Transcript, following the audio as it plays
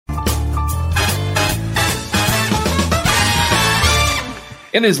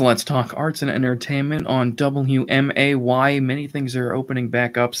It is Let's Talk Arts and Entertainment on WMAY. Many things are opening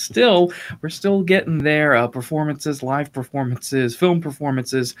back up. Still, we're still getting there. Performances, live performances, film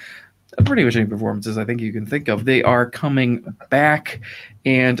performances, pretty much any performances I think you can think of. They are coming back,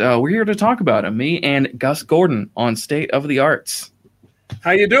 and we're here to talk about them. Me and Gus Gordon on State of the Arts.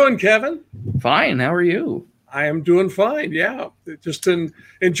 How you doing, Kevin? Fine. How are you? I am doing fine. Yeah, just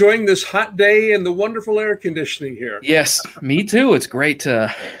enjoying this hot day and the wonderful air conditioning here. Yes, me too. It's great to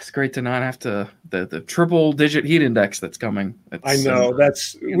not have to the triple digit heat index that's coming. I know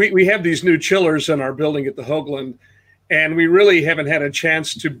we have these new chillers in our building at the Hoagland, and we really haven't had a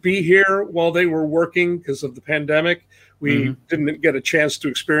chance to be here while they were working because of the pandemic. We didn't get a chance to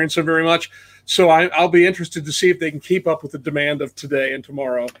experience them very much. So I'll be interested to see if they can keep up with the demand of today and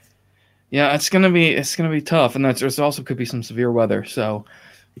tomorrow. Yeah, it's gonna be tough, and there's also could be some severe weather, so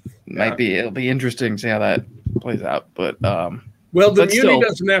it'll be interesting to see how that plays out. But the Muni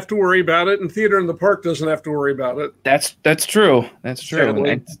doesn't have to worry about it, and Theater in the Park doesn't have to worry about it. That's true. That's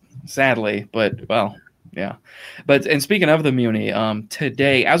true. Sadly, but well, yeah. But and speaking of the Muni,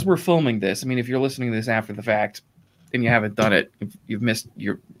 today as we're filming this, I mean, if you're listening to this after the fact and you haven't done it, you missed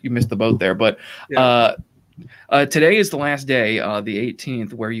the boat there. But today is the last day, the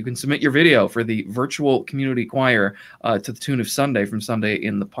 18th, where you can submit your video for the virtual community choir to the tune of Sunday from Sunday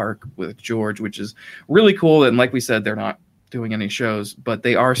in the Park with George, which is really cool. And like we said, they're not doing any shows, but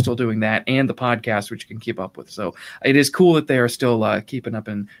they are still doing that and the podcast, which you can keep up with. So it is cool that they are still keeping up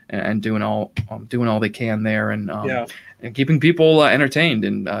and doing all they can there and keeping people entertained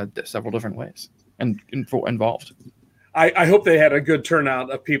in several different ways and involved. I hope they had a good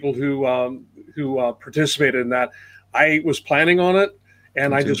turnout of people who participated in that. I was planning on it,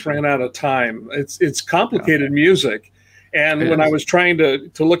 and I just ran out of time. It's complicated music, and when I was trying to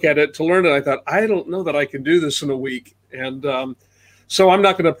look at it, to learn it, I thought, I don't know that I can do this in a week, and so I'm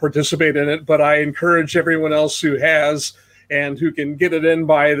not going to participate in it, but I encourage everyone else who has and who can get it in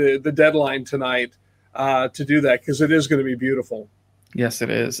by the deadline tonight to do that, because it is going to be beautiful. Yes, it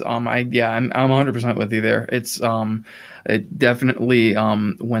is. I'm 100% with you there. It's it definitely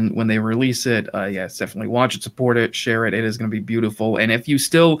when they release it, yes, definitely watch it, support it, share it. It is going to be beautiful. And if you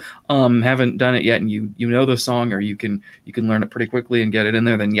still haven't done it yet, and you know the song, or you can learn it pretty quickly and get it in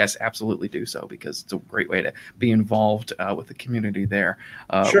there, then yes, absolutely do so, because it's a great way to be involved with the community there,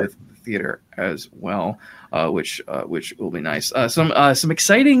 with the theater as well, which will be nice. Some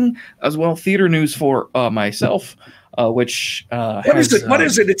exciting as well theater news for myself. What is it? What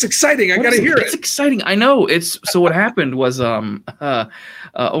is it? It's exciting. I got to hear it. It's exciting. I know. So what happened was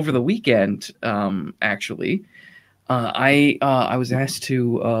over the weekend, actually, I was asked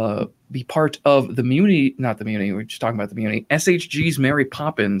to be part of the Muni, not the Muni. We're just talking about the Muni. SHG's Mary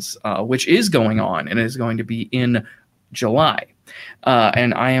Poppins, which is going on and is going to be in July,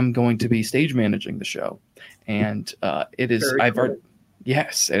 and I am going to be stage managing the show, and it is.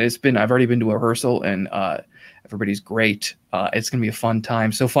 Yes, it has been. I've already been to a rehearsal, and everybody's great. It's going to be a fun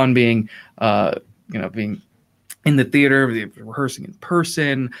time. So fun being in the theater, rehearsing in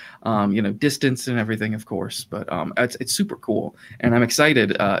person, distance and everything, of course. But it's super cool, and I'm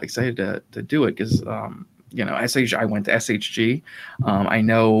excited to do it because I went to SHG. I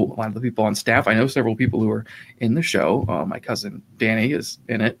know a lot of the people on staff. I know several people who are in the show. My cousin Danny is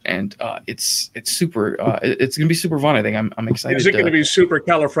in it, and it's super. It's going to be super fun. I think I'm excited. Is it going to be super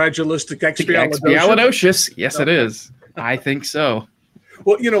califragilisticexpialidocious? Yes, it is. I think so.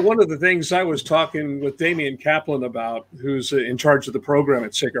 Well, one of the things I was talking with Damian Kaplan about, who's in charge of the program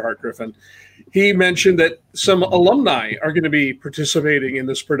at Sacred Heart Griffin, he mentioned that some alumni are going to be participating in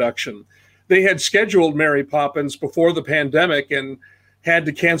this production. They had scheduled Mary Poppins before the pandemic and had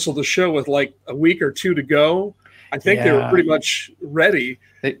to cancel the show with like a week or two to go. I think they were pretty much ready,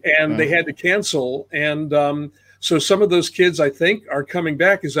 and they had to cancel. And so some of those kids, I think, are coming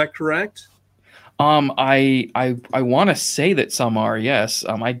back. Is that correct? I want to say that some are, yes.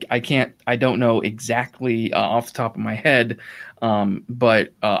 I don't know exactly off the top of my head.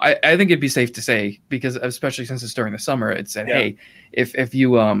 But I think it'd be safe to say, because especially since it's during the summer, it said, hey, if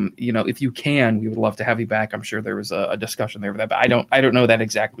you if you can, we would love to have you back. I'm sure there was a discussion there for that, but I don't know that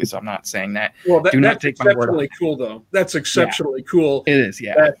exactly, so I'm not saying that. Well, that's exceptionally cool, though. That's exceptionally cool. It is,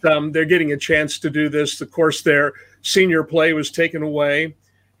 yeah. That they're getting a chance to do this. Of course, their senior play was taken away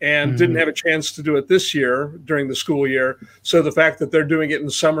and didn't have a chance to do it this year during the school year. So the fact that they're doing it in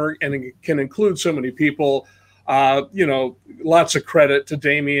the summer and it can include so many people, lots of credit to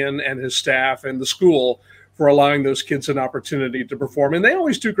Damian and his staff and the school for allowing those kids an opportunity to perform. And they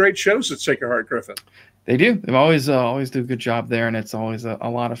always do great shows at Sacred Heart Griffin. They do. They've always do a good job there, and it's always a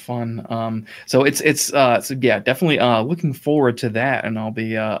lot of fun. So so yeah, definitely looking forward to that, and I'll be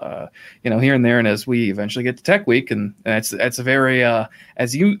here and there, and as we eventually get to Tech Week, and it's a very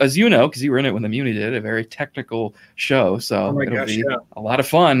as you know, because you were in it when the Muni did, a very technical show. So it'll be a lot of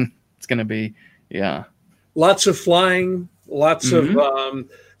fun. It's going to be lots of flying, lots of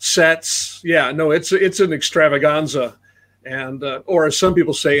sets. Yeah, no, it's an extravaganza, and or as some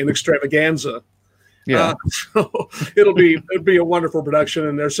people say, an extravaganza. Yeah. So it'll be a wonderful production,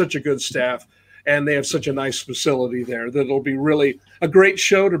 and they're such a good staff, and they have such a nice facility there that it'll be really a great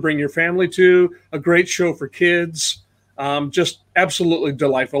show to bring your family to, a great show for kids. Just absolutely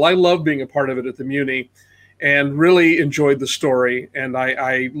delightful. I love being a part of it at the Muni, and really enjoyed the story. And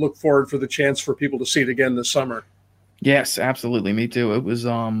I look forward for the chance for people to see it again this summer. Yes, absolutely. Me too. It was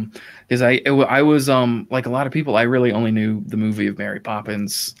because I was like a lot of people, I really only knew the movie of Mary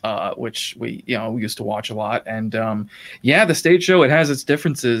Poppins, which we used to watch a lot. And the stage show, it has its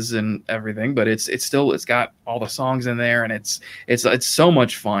differences and everything, but it's got all the songs in there, and it's so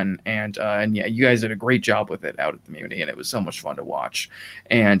much fun. And yeah, you guys did a great job with it out at the Muni, and it was so much fun to watch.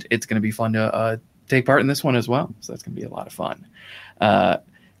 And it's going to be fun to take part in this one as well. So that's going to be a lot of fun.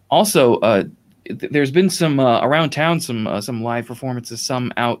 Also, there's been some around town, some live performances,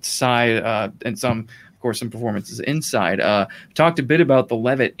 some outside, and some performances inside. Talked a bit about the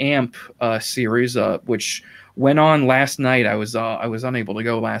Levitt Amp series, which went on last night. I was unable to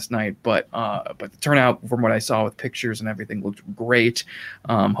go last night, but the turnout from what I saw with pictures and everything looked great.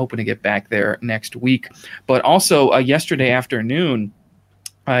 Hoping to get back there next week. But also yesterday afternoon,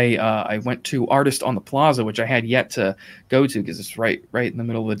 I went to Artist on the Plaza, which I had yet to go to because it's right in the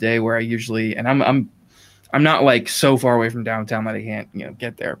middle of the day where I usually, and I'm not like so far away from downtown that I can't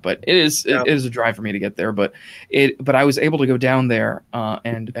get there, but it is a drive for me to get there. But I was able to go down there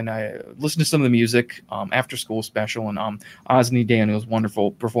and I listened to some of the music after school special, and Osney Daniels,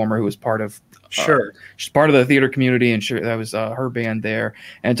 wonderful performer who was part of she's part of the theater community, and that was her band there,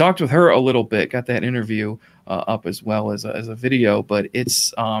 and talked with her a little bit, got that interview up as well as a video. But it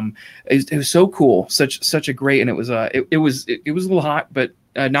was so cool, such a great, and it was a little hot, but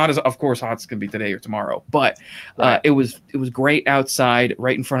not as of course hot as can be today or tomorrow, but it was great outside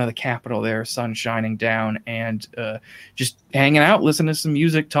right in front of the Capitol there, sun shining down, and just hanging out, listening to some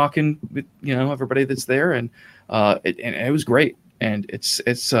music, talking with everybody that's there, and it was great. And it's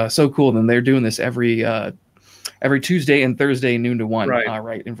so cool. And they're doing this every Tuesday and Thursday, noon to 1,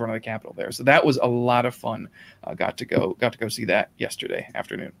 right in front of the Capitol there. So that was a lot of fun. Got to go see that yesterday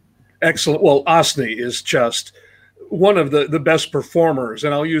afternoon. Excellent. Well, Osney is just one of the best performers,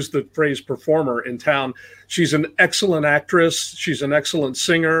 and I'll use the phrase performer in town. She's an excellent actress. She's an excellent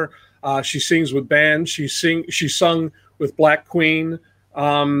singer. She sings with bands. She sung with Black Queen.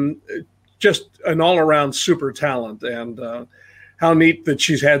 Just an all-around super talent, and how neat that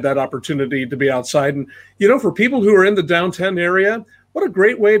she's had that opportunity to be outside. And, for people who are in the downtown area, what a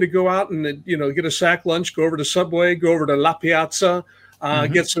great way to go out and, get a sack lunch, go over to Subway, go over to La Piazza,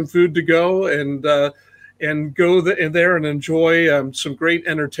 get some food to go, and go there and enjoy some great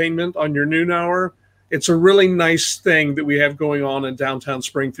entertainment on your noon hour. It's a really nice thing that we have going on in downtown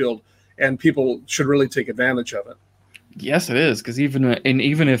Springfield, and people should really take advantage of it. Yes, it is, because even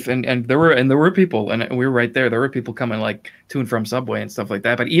if there were people, and we were right there. There were people coming like to and from Subway and stuff like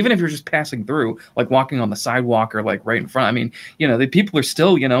that. But even if you're just passing through, like walking on the sidewalk or like right in front, I mean, the people are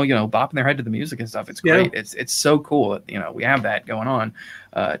still, bopping their head to the music and stuff. It's great. Yeah. It's so cool that we have that going on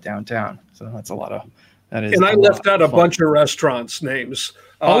downtown. So that's a lot of that is. And I left out a bunch of restaurants names.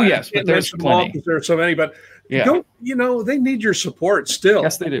 Yes, but there's plenty. There's so many, but they need your support still.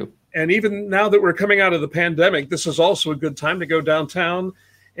 Yes, they do. And even now that we're coming out of the pandemic, this is also a good time to go downtown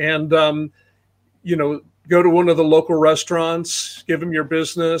and, go to one of the local restaurants, give them your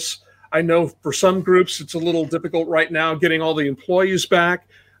business. I know for some groups, it's a little difficult right now getting all the employees back,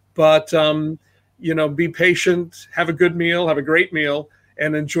 but, be patient, have a good meal, have a great meal,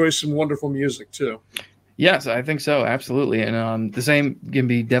 and enjoy some wonderful music too. Yes, I think so. Absolutely. And the same can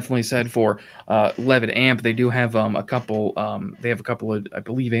be definitely said for Levitt Amp. They do have a couple of, I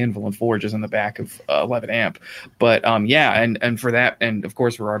believe, Anvil and Forges in the back of Levitt Amp. But and for that, and of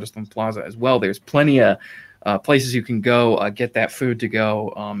course for Artist on Plaza as well, there's plenty of places you can go get that food to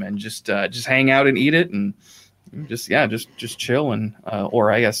go and just hang out and eat it, and just chill, and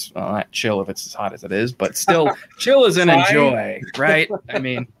or I guess not chill if it's as hot as it is, but still chill as in enjoy, right? I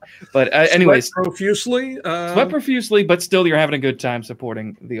mean, but anyways, sweat profusely, but still you're having a good time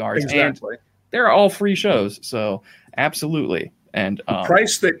supporting the arts. Exactly. And they're all free shows, so absolutely. And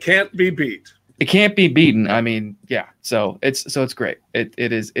price that can't be beat. it can't be beaten. I mean, yeah. So it's great. It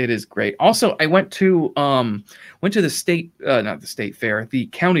is great. Also, I went to the state, not the state fair, the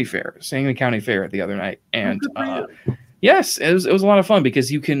county fair, Sangamon County Fair the other night, and yes, it was a lot of fun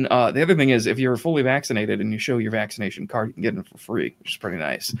because you can. The other thing is, if you're fully vaccinated and you show your vaccination card, you can get them for free, which is pretty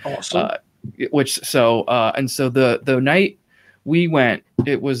nice. Awesome. So the night we went,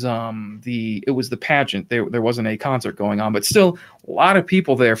 it was the pageant. There wasn't a concert going on, but still a lot of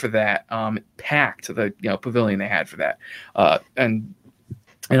people there for that. Packed the pavilion they had for that, and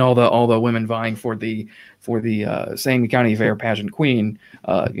all the women vying for the Sangamon County Fair pageant queen,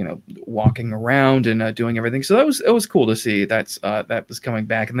 walking around and doing everything. So it was cool to see that was coming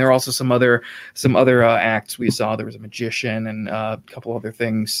back. And there are also some other acts we saw. There was a magician and a couple other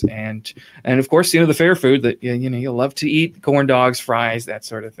things, and of course the fair food that you love to eat: corn dogs, fries, that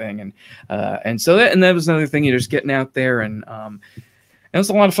sort of thing. And so that was another thing. You're just getting out there and it was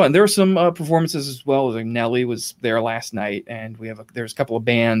a lot of fun. There were some performances as well. Like Nelly was there last night, and there's a couple of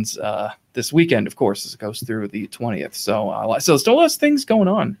bands this weekend, of course, as it goes through the 20th. So still lots of things going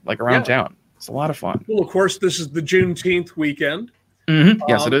on around town. It's a lot of fun. Well, of course, this is the Juneteenth weekend. Mm-hmm.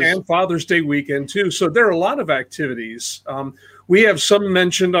 Yes, it is. And Father's Day weekend, too. So there are a lot of activities. We have some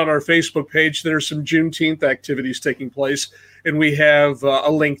mentioned on our Facebook page. There are some Juneteenth activities taking place, and we have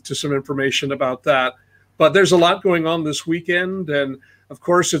a link to some information about that. But there's a lot going on this weekend, and of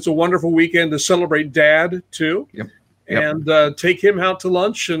course, it's a wonderful weekend to celebrate Dad, too. Yep. And take him out to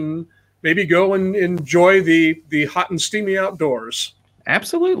lunch and maybe go and enjoy the hot and steamy outdoors.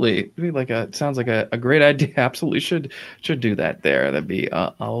 Absolutely. It sounds like a great idea. Absolutely should do that there. That'd be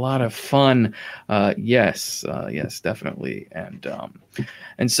a lot of fun. Yes, definitely. And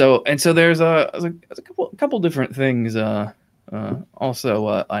so there's a couple different things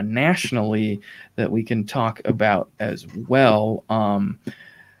also nationally that we can talk about as well.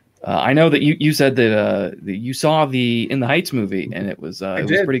 I know that you said that you saw the In the Heights movie and it was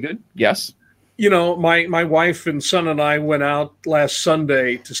pretty good. Yes. My wife and son and I went out last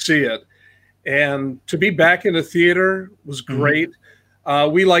Sunday to see it, and to be back in a theater was great.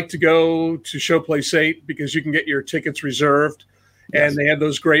 Mm-hmm. We like to go to Showplace 8 because you can get your tickets reserved, and they have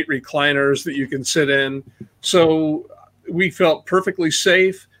those great recliners that you can sit in. So we felt perfectly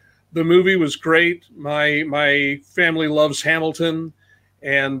safe. The movie was great. My family loves Hamilton,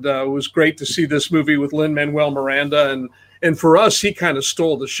 and it was great to see this movie with Lin-Manuel Miranda. And for us, he kind of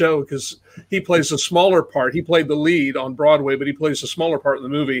stole the show because he plays a smaller part. He played the lead on Broadway, but he plays a smaller part in the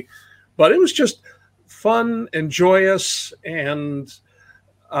movie. But it was just fun and joyous and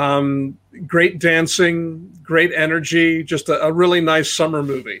great dancing, great energy, just a really nice summer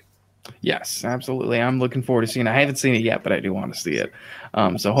movie. Yes, absolutely. I'm looking forward to seeing it. I haven't seen it yet, but I do want to see it.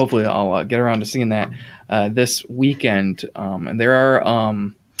 So hopefully I'll get around to seeing that this weekend. And there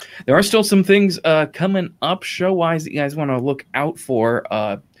are still some things coming up show-wise that you guys want to look out for.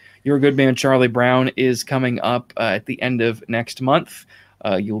 You're a Good Man, Charlie Brown is coming up at the end of next month.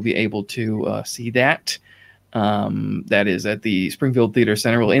 You'll be able to see that. That is at the Springfield Theater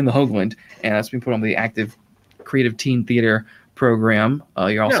Center in the Hoagland, and that's been put on the Active Creative Teen Theater program.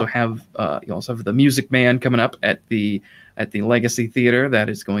 You also have the Music Man coming up at the Legacy Theater. That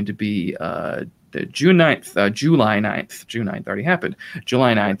is going to be the July 9th. June 9th already happened.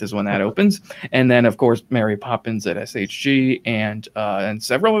 July 9th is when that opens. And then, of course, Mary Poppins at SHG and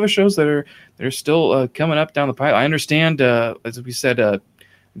several other shows that are still coming up down the pipe. I understand, as we said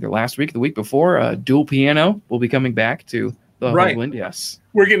either last week or the week before, Dual Piano will be coming back to the Hoagland. Yes.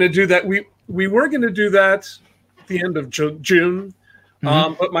 We're going to do that. We were going to do that at the end of June,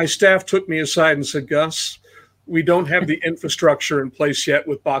 but my staff took me aside and said, Gus, we don't have the infrastructure in place yet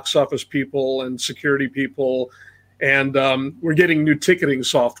with box office people and security people, and we're getting new ticketing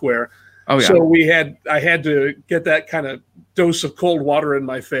software. Oh, yeah. So I had to get that kind of dose of cold water in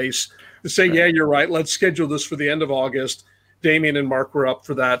my face to say, yeah, you're right. Let's schedule this for the end of August. Damien and Mark were up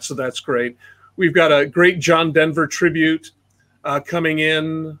for that, so that's great. We've got a great John Denver tribute coming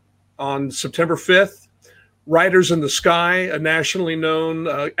in on September 5th. Riders in the Sky, a nationally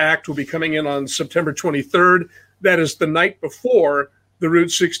known act, will be coming in on September 23rd. That is the night before the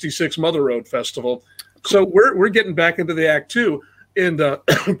Route 66 Mother Road Festival. So we're getting back into the act too. And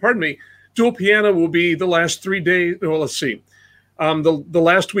pardon me, Dual Piano will be the last 3 days. Well, let's see, the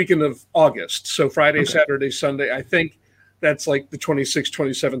last weekend of August. So Friday, Saturday, Sunday. I think that's like the 26th,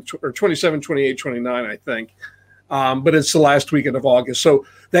 27th, or 27, 28, 29. I think. But it's the last weekend of August. So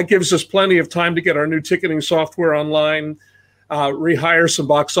that gives us plenty of time to get our new ticketing software online, rehire some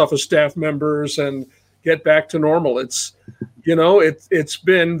box office staff members, and get back to normal. It's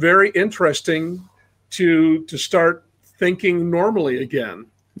been very interesting to start thinking normally again.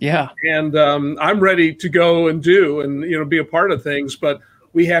 Yeah. And I'm ready to go and do and be a part of things, but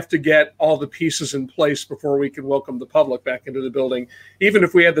we have to get all the pieces in place before we can welcome the public back into the building. Even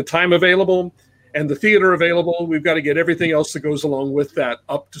if we had the time available and the theater available, we've got to get everything else that goes along with that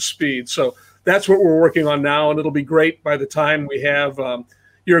up to speed. So that's what we're working on now, and it'll be great by the time we have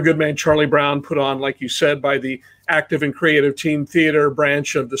You're a Good Man, Charlie Brown put on, like you said, by the Active and Creative Team Theater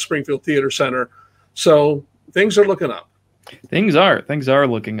branch of the Springfield Theater Center. So things are looking up. Things are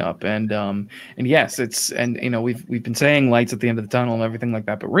looking up, and yes, we've been saying lights at the end of the tunnel and everything like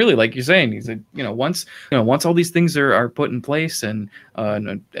that, but really, like you're saying, he said, once all these things are put in place, and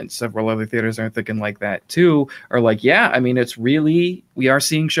several other theaters are thinking like that too, are like, yeah, I mean, it's really, we are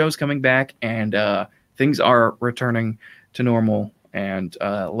seeing shows coming back, and things are returning to normal, and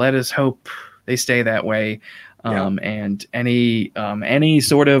let us hope they stay that way. And any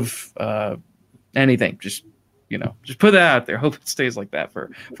sort of anything, just put that out there. Hope it stays like that for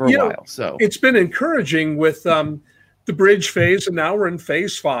a while. So it's been encouraging with the bridge phase, and now we're in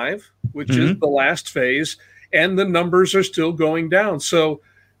phase 5, which is the last phase, and the numbers are still going down. So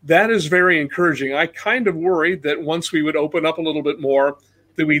that is very encouraging. I kind of worried that once we would open up a little bit more,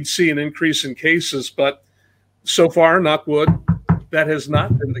 that we'd see an increase in cases, but so far, knock wood, that has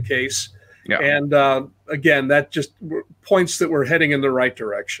not been the case. Yeah. And again, that just points that we're heading in the right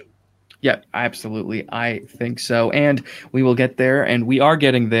direction. Yeah, absolutely. I think so. And we will get there, and we are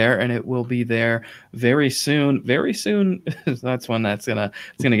getting there, and it will be there very soon. Very soon. That's when it's gonna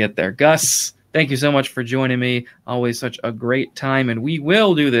get there. Gus, thank you so much for joining me. Always such a great time, and we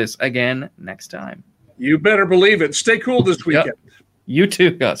will do this again next time. You better believe it. Stay cool this weekend. Yep. You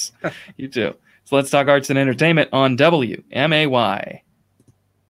too, Gus. You too. So let's talk arts and entertainment on WMAY.